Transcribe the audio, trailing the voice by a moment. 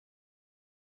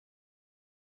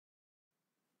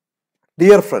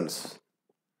Dear friends,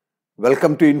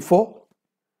 welcome to Info.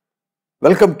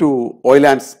 Welcome to Oil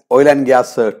and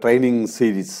Gas training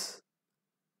series.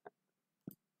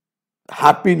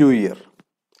 Happy New Year.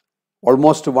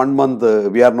 Almost 1 month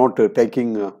we are not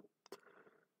taking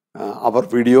our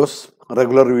videos,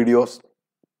 regular videos,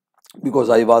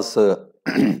 because I was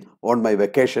on my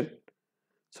vacation.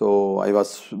 So I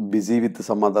was busy with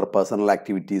some other personal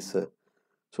activities.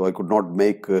 So I could not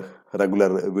make regular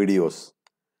videos.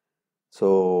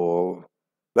 So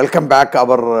welcome back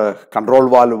our control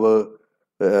valve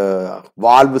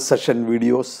session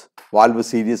videos, valve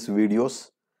series videos.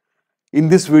 In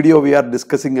this video we are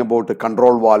discussing about a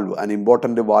control valve, an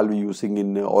important valve using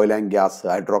in oil and gas,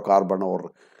 hydrocarbon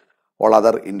or all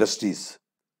other industries.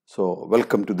 So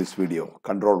welcome to this video,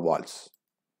 control valves.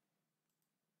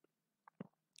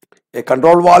 A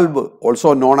control valve,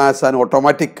 also known as an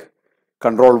automatic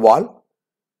control valve,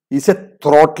 is a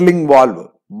throttling valve,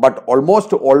 but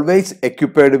almost always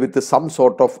equipped with some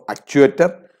sort of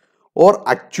actuator or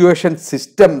actuation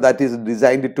system that is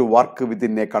designed to work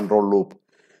within a control loop.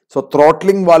 So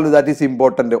throttling valve, that is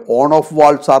important. On-off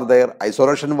valves are there,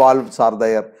 isolation valves are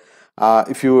there.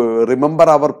 If you remember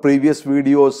our previous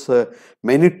videos,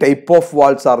 many type of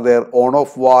valves are there: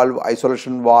 on-off valve,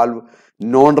 isolation valve,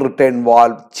 non-return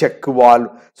valve, check valve.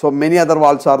 So many other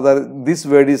valves are there. This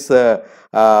word is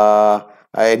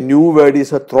a new word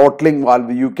is a throttling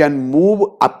valve. You can move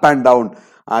up and down.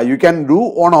 You can do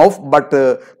on-off, but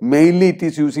mainly it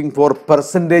is using for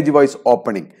percentage wise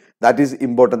opening. That is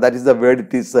important. That is the word.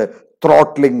 It is a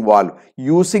throttling valve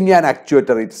using an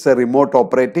actuator. It's a remote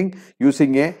operating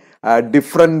using a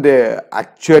different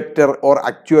actuator or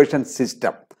actuation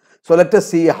system. So let us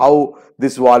see how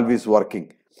this valve is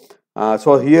working.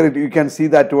 So here you can see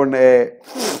that one a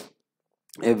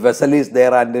vessel is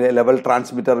there and a level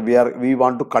transmitter. We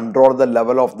want to control the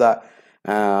level of the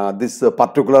this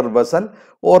particular vessel,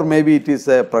 or maybe it is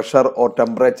a pressure or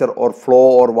temperature or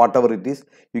flow or whatever it is.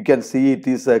 You can see it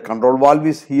is a control valve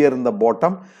is here in the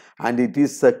bottom, and it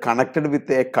is connected with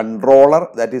a controller,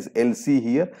 that is LC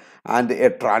here, and a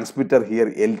transmitter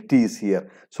here, LT is here.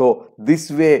 So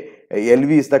this way LV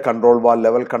is the control valve,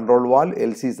 level control valve,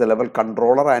 LC is the level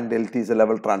controller, and LT is the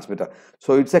level transmitter.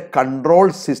 So it's a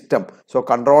control system. So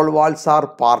control valves are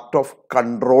part of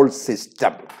control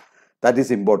system. That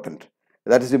is important.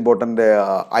 That is important.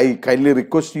 I kindly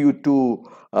request you to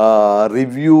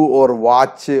review or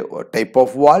watch type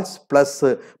of valves plus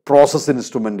process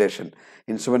instrumentation.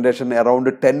 Instrumentation, around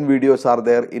 10 videos are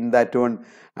there. In that one,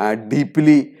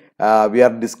 deeply we are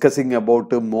discussing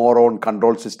about more on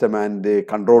control system and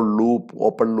control loop,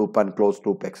 open loop and closed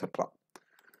loop, etc.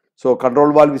 So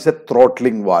control valve is a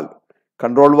throttling valve.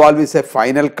 Control valve is a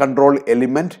final control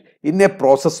element in a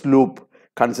process loop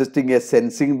consisting a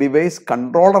sensing device,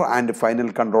 controller and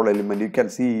final control element. You can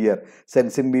see here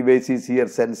sensing device is here,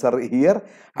 sensor here,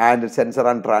 and sensor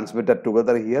and transmitter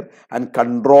together here, and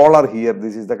controller here.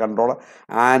 This is the controller,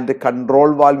 and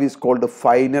control valve is called the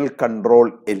final control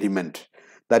element.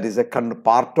 That is a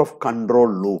part of control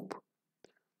loop.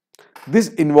 This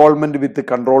involvement with the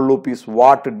control loop is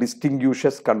what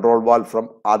distinguishes control valve from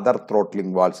other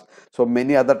throttling valves. So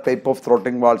many other type of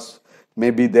throttling valves may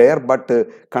be there, but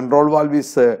control valve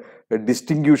is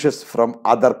distinguishes from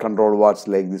other control valves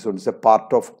like this one. It's a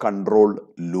part of control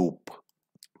loop.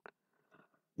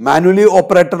 Manually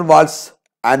operated valves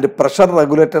and pressure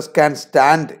regulators can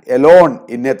stand alone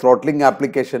in a throttling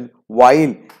application,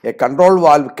 while a control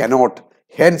valve cannot.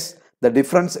 Hence, the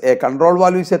difference: a control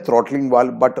valve is a throttling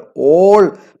valve,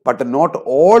 but not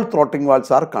all throttling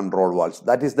valves are control valves.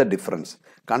 That is the difference.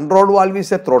 Control valve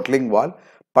is a throttling valve,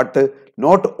 but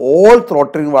not all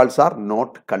throttling valves are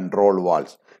not control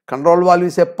valves. Control valve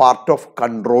is a part of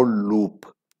control loop.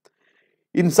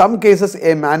 In some cases,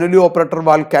 a manually operated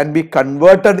valve can be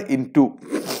converted into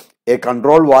a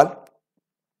control valve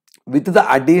with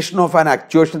the addition of an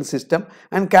actuation system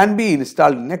and can be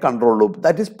installed in a control loop.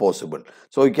 That is possible.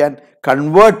 So you can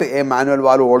convert a manual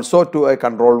valve also to a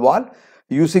control valve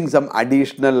using some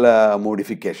additional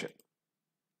modification.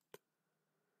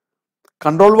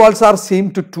 Control valves are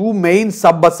seen to two main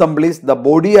sub-assemblies: the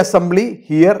body assembly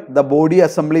here, the body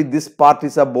assembly, this part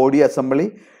is a body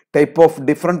assembly,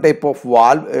 different type of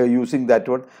valve using that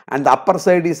one, and the upper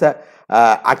side is a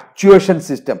actuation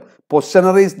system.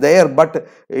 Positioner is there, but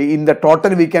in the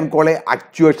total we can call a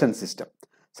actuation system,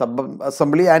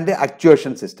 sub-assembly and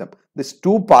actuation system. This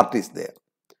two part is there.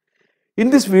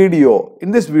 In this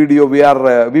video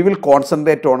we will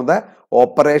concentrate on the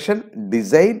operation,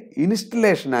 design,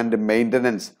 installation and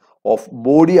maintenance of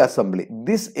body assembly.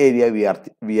 This area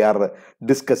we are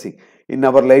discussing. In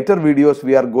our later videos,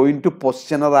 we are going to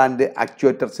positioner and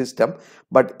actuator system,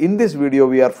 but in this video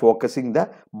we are focusing the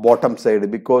bottom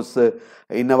side, because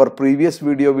in our previous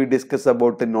video we discussed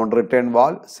about the non-return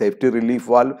valve, safety relief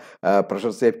valve,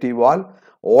 pressure safety valve,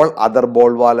 all other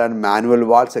ball valve and manual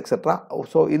valves, etc.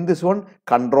 So in this one,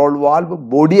 control valve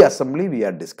body assembly we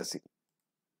are discussing.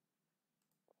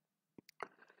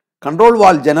 Control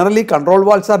valve, generally control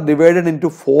valves are divided into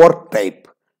 4 types: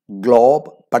 globe,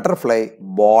 butterfly,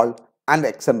 ball and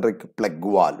eccentric plug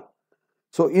valve.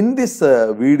 So in this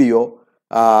video,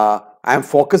 I am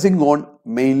focusing on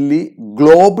mainly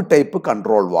globe type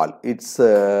control valve. Its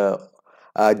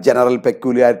general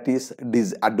peculiarities,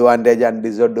 disadvantage and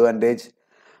disadvantage,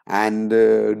 and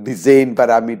design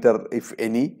parameter if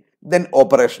any, then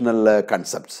operational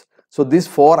concepts. So these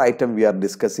 4 items we are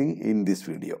discussing in this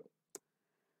video.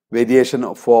 Variation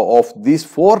of these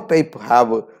 4 types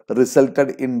have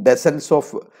resulted in dozens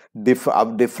of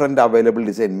different available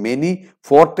design. Many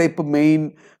 4 type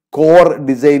main core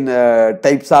design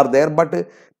types are there, but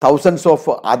thousands of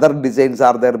other designs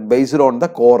are there based on the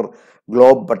core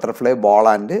globe, butterfly, ball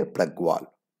and plug valve.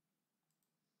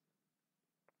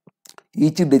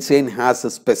 Each design has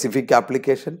a specific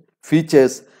application,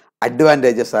 features,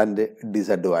 advantages and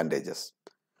disadvantages.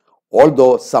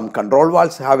 Although some control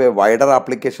valves have a wider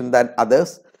application than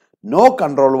others, no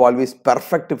control valve is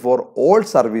perfect for all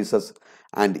services,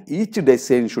 and each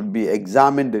design should be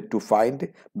examined to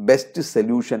find best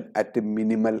solution at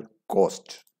minimal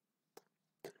cost.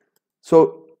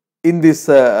 So in this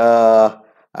we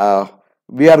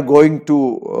are going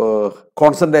to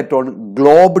concentrate on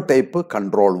globe type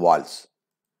control valves.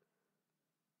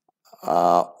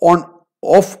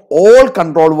 Of all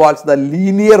control valves, the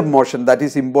linear motion, that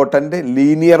is important.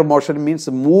 Linear motion means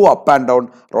move up and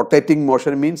down. Rotating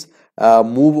motion means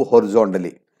move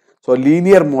horizontally. So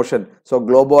linear motion. So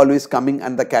globe valve is coming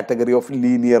under the category of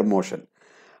linear motion.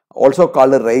 Also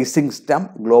called a racing stem.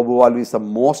 Globe valve is the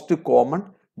most common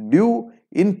due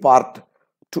in part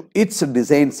to its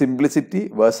design simplicity,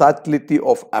 versatility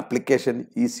of application,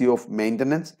 ease of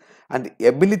maintenance and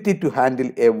ability to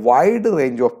handle a wide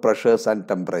range of pressures and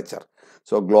temperature.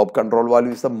 So globe control valve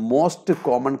is the most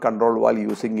common control valve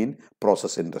using in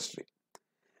process industry.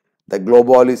 The globe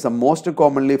valve is the most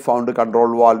commonly found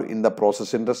control valve in the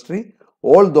process industry,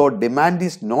 although demand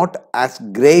is not as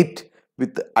great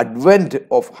with the advent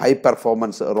of high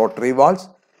performance rotary valves,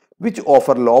 which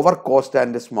offer lower cost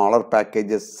and smaller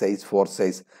packages size for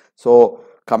size. So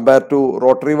compared to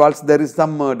rotary valves, there is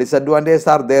some disadvantages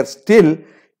are there still.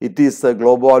 It is the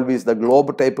globe valve is the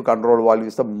globe type control valve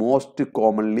is the most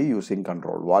commonly using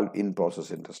control valve in process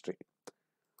industry.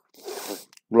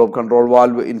 Globe control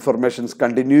valve information is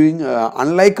continuing.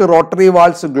 Unlike rotary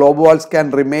valves, globe valves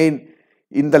can remain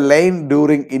in the lane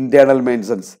during internal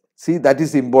maintenance. See, that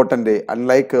is important.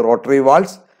 Unlike rotary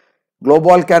valves, globe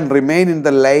valve can remain in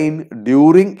the lane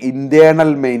during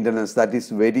internal maintenance. That is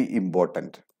very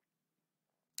important.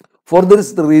 For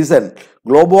this reason,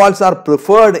 globe valves are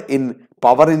preferred in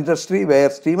power industry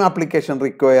where steam application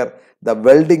require the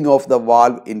welding of the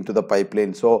valve into the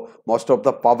pipeline. So most of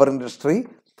the power industry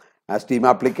steam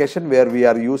application where we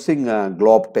are using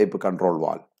globe type control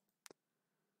valve.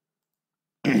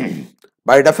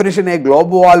 By definition, a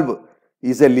globe valve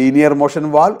is a linear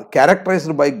motion valve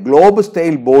characterized by globe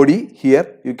style body.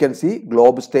 Here you can see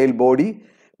globe style body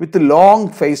with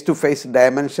long face to face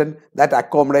dimension that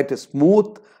accommodate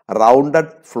smooth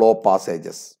rounded flow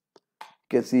passages.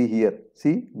 You can see here,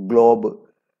 see globe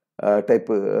type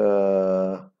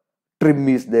trim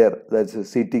is there, that's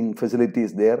seating facility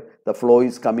is there. The flow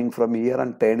is coming from here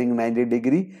and turning 90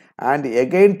 degree and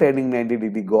again turning 90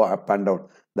 degree, go up and down.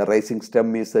 The rising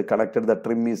stem is connected, the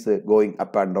trim is going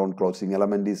up and down, closing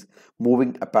element is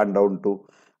moving up and down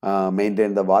to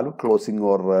maintain the valve closing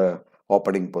or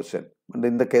opening position. And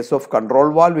in the case of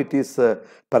control valve, it is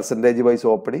percentage wise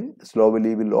opening,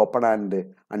 slowly will open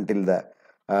and until the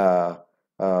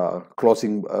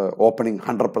closing opening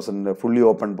 100% fully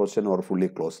open position or fully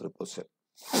closed position.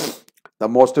 The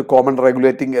most common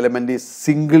regulating element is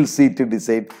single seat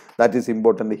design. That is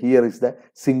important. Here is the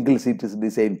single seat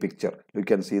design picture. You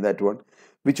can see that one,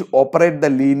 which operate the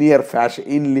linear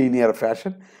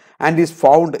fashion and is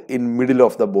found in middle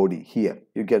of the body. Here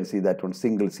you can see that one,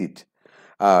 single seat.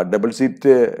 Double seat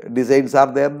designs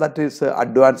are there, that is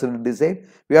advanced design.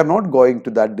 We are not going to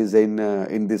that design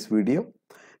in this video.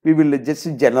 We will just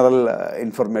general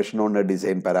information on the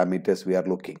design parameters we are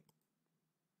looking.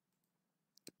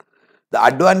 The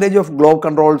advantage of globe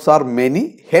controls are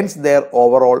many, hence their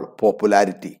overall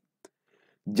popularity.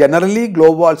 Generally,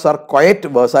 globe valves are quite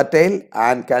versatile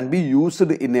and can be used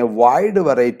in a wide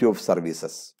variety of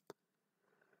services.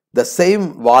 The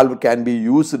same valve can be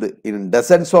used in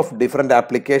dozens of different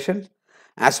applications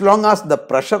as long as the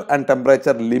pressure and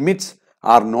temperature limits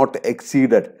are not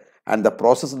exceeded and the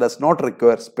process does not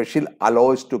require special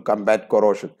alloys to combat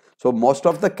corrosion. So, most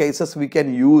of the cases we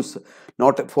can use,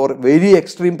 not for very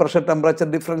extreme pressure temperature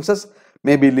differences,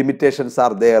 maybe limitations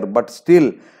are there, but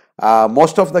still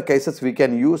most of the cases we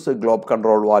can use a globe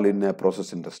control valve in a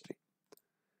process industry.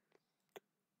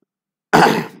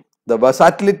 The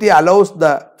versatility allows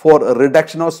for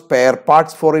reduction of spare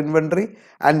parts for inventory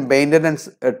and maintenance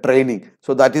training.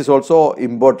 So, that is also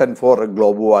important for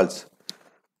globe valves.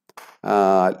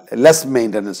 Less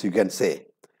maintenance, you can say.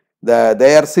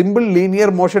 Their simple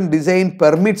linear motion design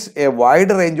permits a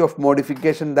wide range of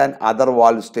modification than other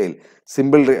valve style.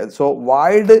 So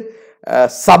wide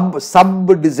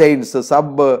sub designs,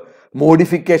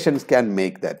 modifications can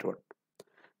make that one.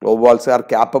 Globe valves are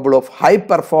capable of high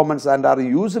performance and are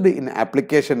used in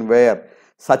application where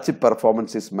such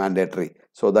performance is mandatory.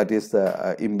 So that is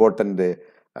the important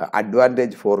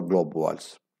advantage for globe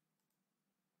valves.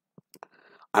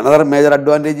 Another major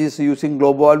advantage is using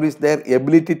globe valve is their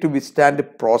ability to withstand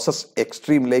process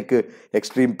extreme, like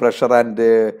extreme pressure and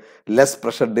less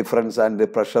pressure difference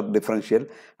and pressure differential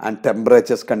and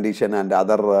temperatures condition and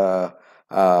other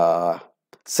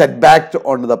setbacks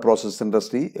on the process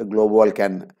industry. A globe valve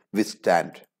can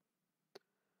withstand.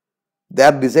 They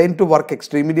are designed to work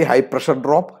extremely high pressure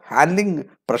drop, handling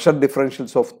pressure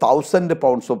differentials of 1000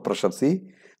 pounds of pressure.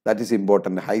 See, that is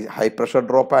important. High pressure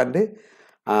drop and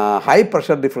high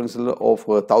pressure differential of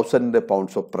 1000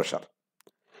 pounds of pressure.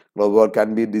 Globe valve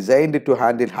can be designed to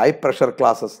handle high pressure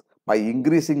classes by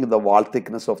increasing the wall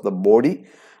thickness of the body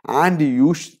and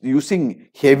using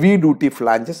heavy duty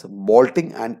flanges,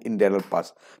 bolting and internal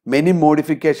parts. Many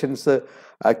modifications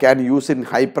can use in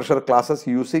high pressure classes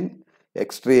using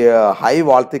extra high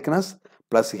wall thickness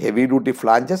plus heavy duty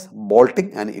flanges,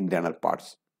 bolting and internal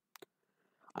parts.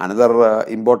 Another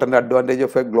important advantage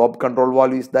of a globe control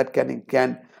valve is that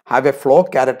can have a flow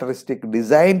characteristic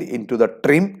designed into the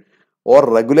trim or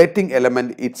regulating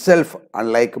element itself,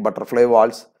 unlike butterfly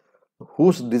valves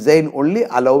whose design only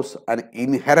allows an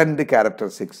inherent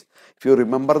characteristics. If you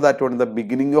remember that one in the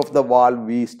beginning of the valve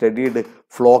we studied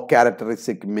flow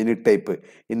characteristic many type.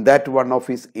 In that one of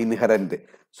is inherent.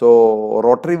 So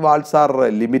rotary valves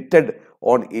are limited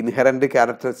on inherent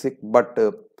characteristic, but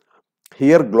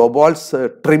here globe valves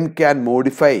trim can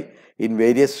modify in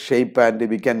various shape and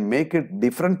we can make it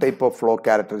different type of flow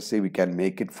characteristic, we can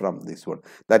make it from this one.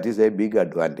 That is a big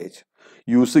advantage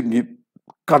using it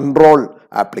control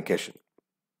application.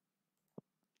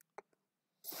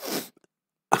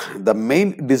 The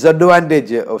main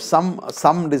disadvantage of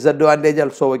some disadvantage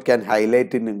also we can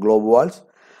highlight in globe valves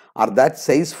are that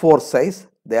size for size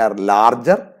they are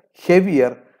larger,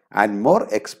 heavier and more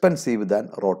expensive than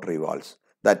rotary valves.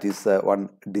 That is one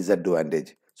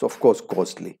disadvantage. So of course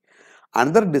costly.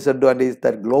 Another disadvantage is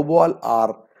that globe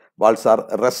valves are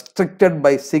restricted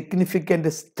by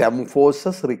significant stem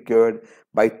forces required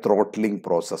by throttling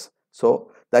process.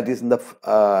 So that is in the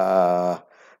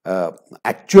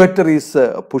actuator is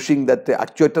pushing that the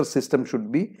actuator system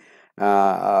should be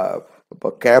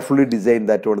carefully designed,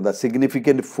 that one the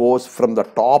significant force from the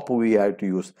top we have to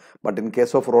use. But in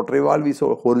case of rotary valve is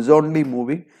horizontally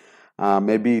moving,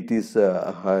 maybe it is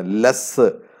less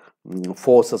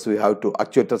forces we have to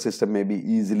actuator system maybe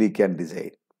easily can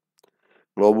design.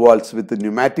 Globe valves with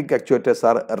pneumatic actuators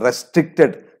are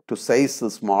restricted to size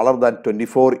smaller than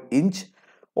 24-inch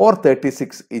or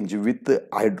 36-inch with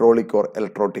hydraulic or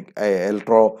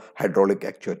electro-hydraulic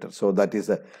actuator. So that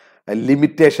is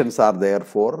limitations are there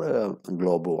for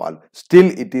globe valve. Still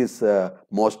it is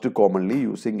most commonly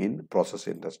using in process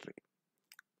industry.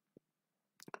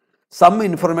 Some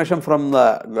information from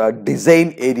the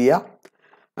design area,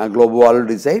 globe valve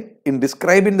design. In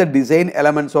describing the design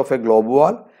elements of a globe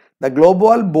valve, the globe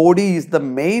valve body is the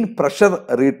main pressure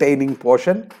retaining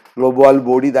portion. Globe valve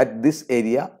body, that this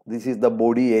area, this is the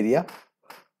body area.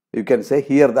 You can say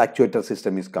here the actuator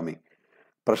system is coming.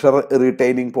 Pressure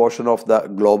retaining portion of the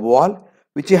globe valve,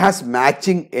 which has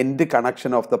matching end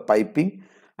connection of the piping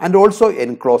and also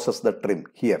encloses the trim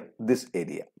here, this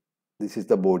area. This is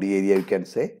the body area, you can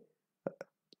say.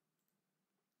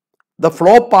 The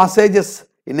flow passages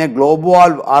in a globe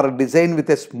valve are designed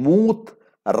with a smooth,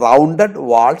 rounded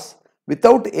walls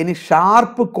without any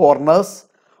sharp corners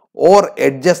or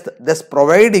edges, thus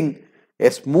providing a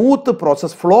smooth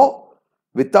process flow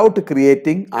without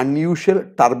creating unusual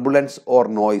turbulence or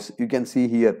noise. You can see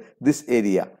here this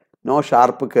area, no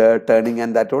sharp turning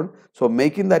and that one. So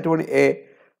making that one a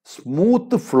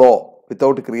smooth flow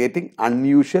without creating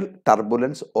unusual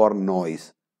turbulence or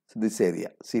noise. So this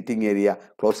area, seating area,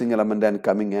 closing element and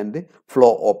coming and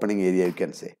flow opening area, you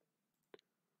can say.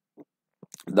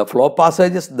 The flow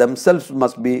passages themselves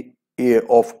must be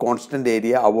of constant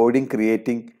area, avoiding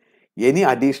creating any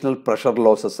additional pressure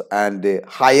losses and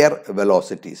higher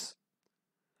velocities.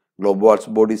 Globe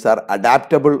valve bodies are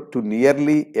adaptable to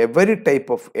nearly every type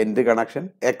of end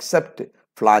connection except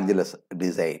flangeless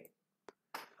design.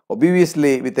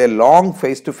 Obviously, with a long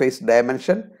face-to-face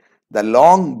dimension, the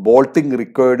long bolting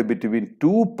required between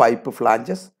two pipe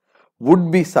flanges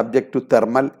would be subject to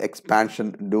thermal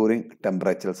expansion during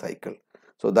temperature cycle.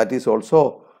 So that is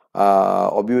also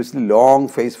obviously long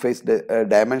face-to-face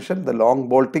dimension, the long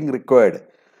bolting required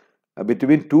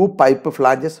between two pipe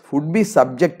flanges would be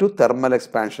subject to thermal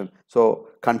expansion. So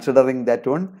considering that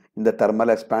one in the thermal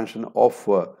expansion of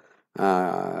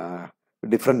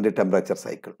different temperature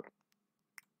cycle.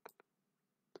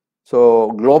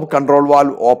 So globe control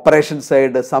valve operation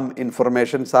side, some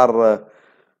informations are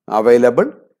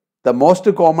available. The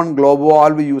most common globe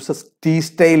valve uses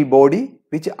T-style body,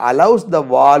 which allows the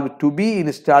valve to be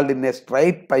installed in a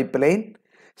straight pipeline,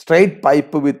 straight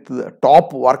pipe with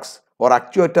top works or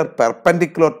actuator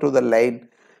perpendicular to the line,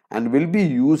 and will be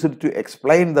used to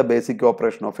explain the basic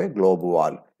operation of a globe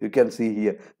valve. You can see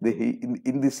here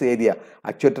in this area,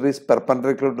 actuator is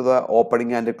perpendicular to the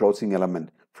opening and closing element.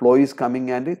 Flow is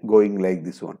coming and going like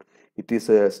this one. It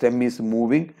is stem is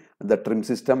moving, the trim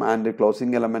system and the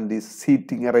closing element is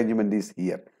seating arrangement is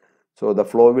here. So the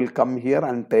flow will come here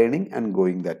and turning and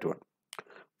going that one.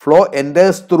 Flow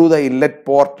enters through the inlet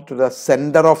port to the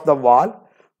center of the valve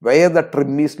where the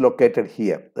trim is located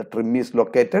here. The trim is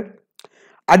located.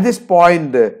 At this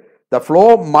point, the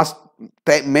flow must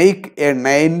make a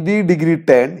 90-degree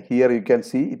turn. Here you can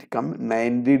see it come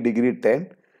 90-degree turn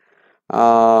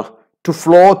to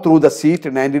flow through the seat,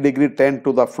 90-degree turn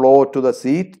to the flow to the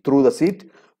seat, through the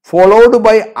seat, followed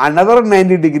by another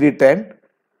 90-degree turn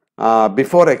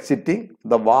before exiting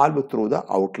the valve through the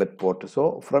outlet port.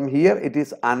 So from here it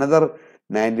is another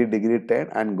 90-degree turn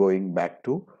and going back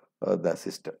to the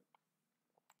system.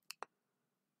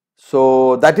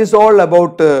 So that is all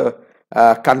about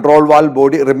control valve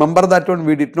body. Remember that one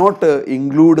we did not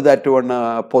include that one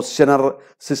positioner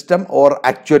system or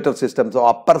actuator system. So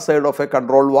upper side of a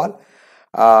control valve.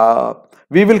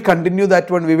 We will continue that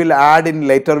one. We will add in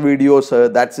later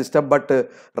videos that system.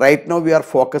 But right now we are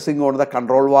focusing on the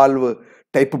control valve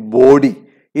type body.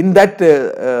 In that,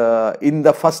 in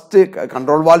the first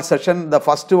control valve session, the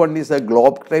first one is a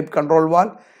globe type control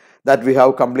valve that we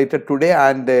have completed today,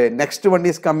 and next one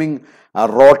is coming a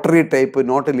rotary type,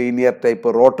 not a linear type,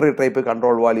 rotary type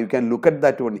control valve. You can look at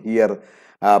that one here,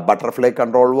 butterfly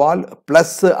control valve,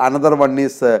 plus another one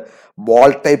is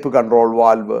ball type control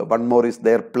valve, one more is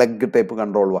there plug type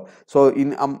control valve. So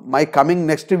in my coming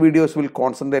next videos will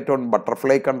concentrate on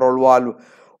butterfly control valve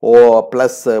or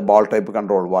plus ball type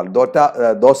control valve.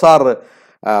 Those are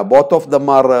both of them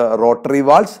are rotary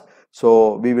valves.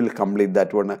 So we will complete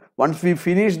that one. Once we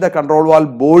finish the control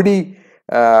valve body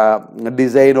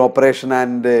design, operation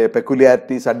and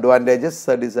peculiarities, advantages,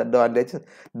 disadvantages,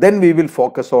 then we will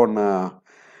focus on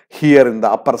here in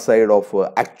the upper side of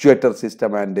actuator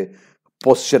system and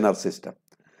positioner system.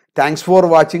 Thanks for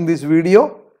watching this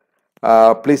video.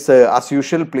 Please, as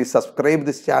usual, please subscribe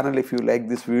this channel if you like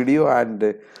this video,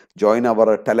 and join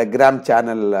our Telegram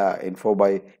channel,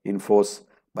 Infos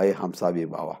by HAMSA V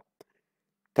BAVA.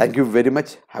 Thank you very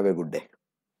much. Have a good day.